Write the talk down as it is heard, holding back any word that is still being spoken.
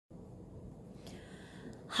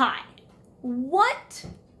Hi, what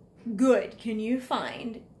good can you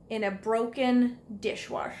find in a broken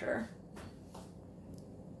dishwasher?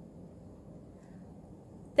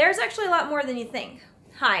 There's actually a lot more than you think.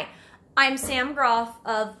 Hi, I'm Sam Groff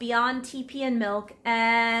of Beyond TP and Milk,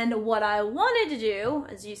 and what I wanted to do,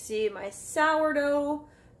 as you see my sourdough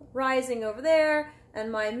rising over there and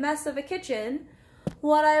my mess of a kitchen,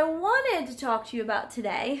 what I wanted to talk to you about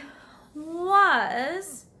today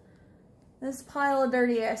was this pile of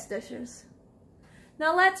dirty ass dishes.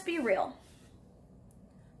 Now let's be real.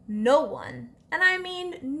 No one, and I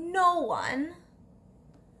mean no one,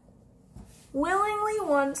 willingly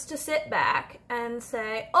wants to sit back and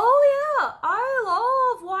say, oh yeah, I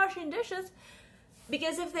love washing dishes.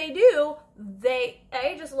 Because if they do, they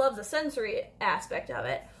A, just love the sensory aspect of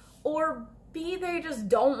it, or B, they just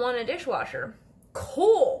don't want a dishwasher.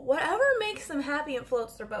 Cool, whatever makes them happy and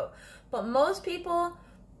floats their boat. But most people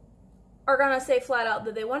are gonna say flat out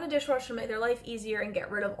that they want a dishwasher to make their life easier and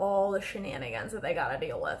get rid of all the shenanigans that they gotta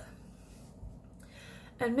deal with.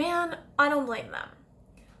 And man, I don't blame them.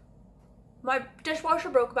 My dishwasher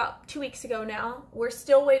broke about 2 weeks ago now. We're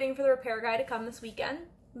still waiting for the repair guy to come this weekend.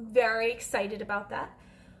 Very excited about that.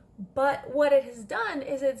 But what it has done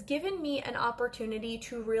is it's given me an opportunity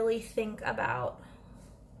to really think about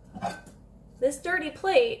this dirty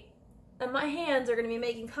plate, and my hands are gonna be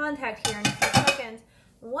making contact here in a few seconds.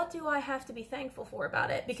 What do I have to be thankful for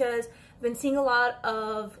about it? Because I've been seeing a lot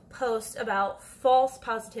of posts about false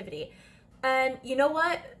positivity. And you know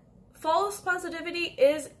what? False positivity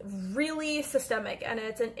is really systemic, and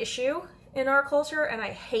it's an issue in our culture, and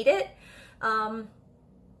I hate it.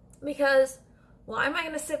 Because why am I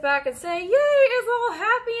going to sit back and say, yay, it's all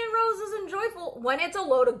happy and roses and joyful, when it's a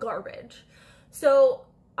load of garbage? So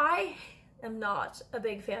I am not a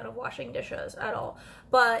big fan of washing dishes at all.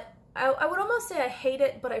 But I would almost say I hate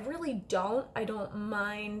it, but I really don't. I don't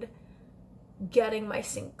mind getting my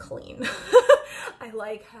sink clean. I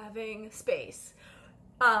like having space.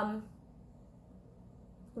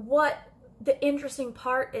 What the interesting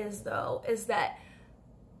part is, though, is that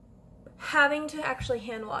having to actually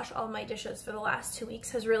hand wash all my dishes for the last 2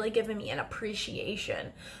 weeks has really given me an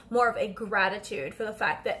appreciation, more of a gratitude for the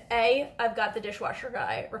fact that A, I've got the dishwasher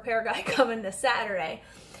guy, repair guy coming this Saturday,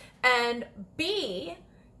 and B,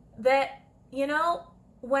 that, you know,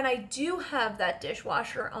 when I do have that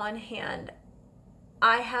dishwasher on hand,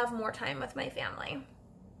 I have more time with my family.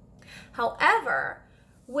 However,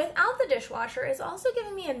 without the dishwasher, it's also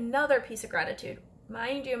given me another piece of gratitude.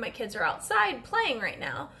 Mind you, my kids are outside playing right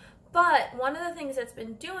now, but one of the things it's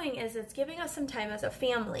been doing is it's giving us some time as a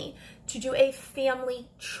family to do a family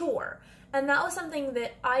chore. And that was something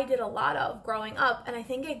that I did a lot of growing up, and I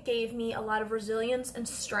think it gave me a lot of resilience and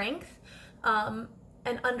strength,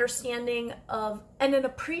 an understanding of, and an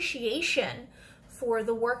appreciation for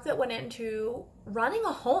the work that went into running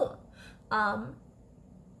a home. I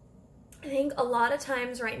think a lot of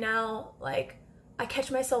times right now, like, I catch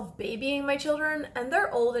myself babying my children, and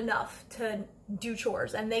they're old enough to do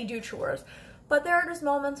chores, and they do chores. But there are just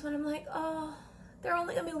moments when I'm like, oh, they're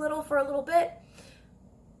only gonna be little for a little bit.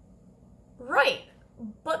 Right,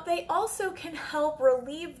 but they also can help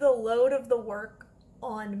relieve the load of the work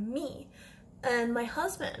on me and my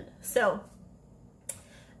husband. So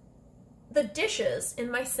the dishes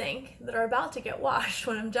in my sink that are about to get washed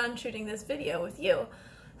when I'm done shooting this video with you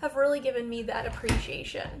have really given me that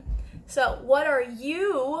appreciation. So what are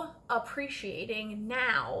you appreciating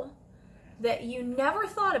now that you never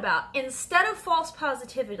thought about? Instead of false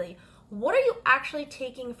positivity, what are you actually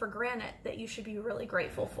taking for granted that you should be really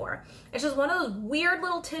grateful for? It's just one of those weird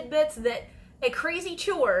little tidbits that a crazy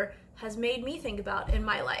chore has made me think about in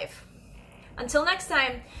my life. Until next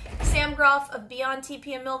time, Sam Groff of Beyond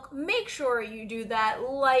TP and Milk, make sure you do that,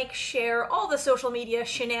 like, share, all the social media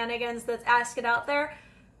shenanigans that's asked it out there.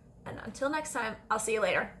 And until next time, I'll see you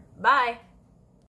later. Bye.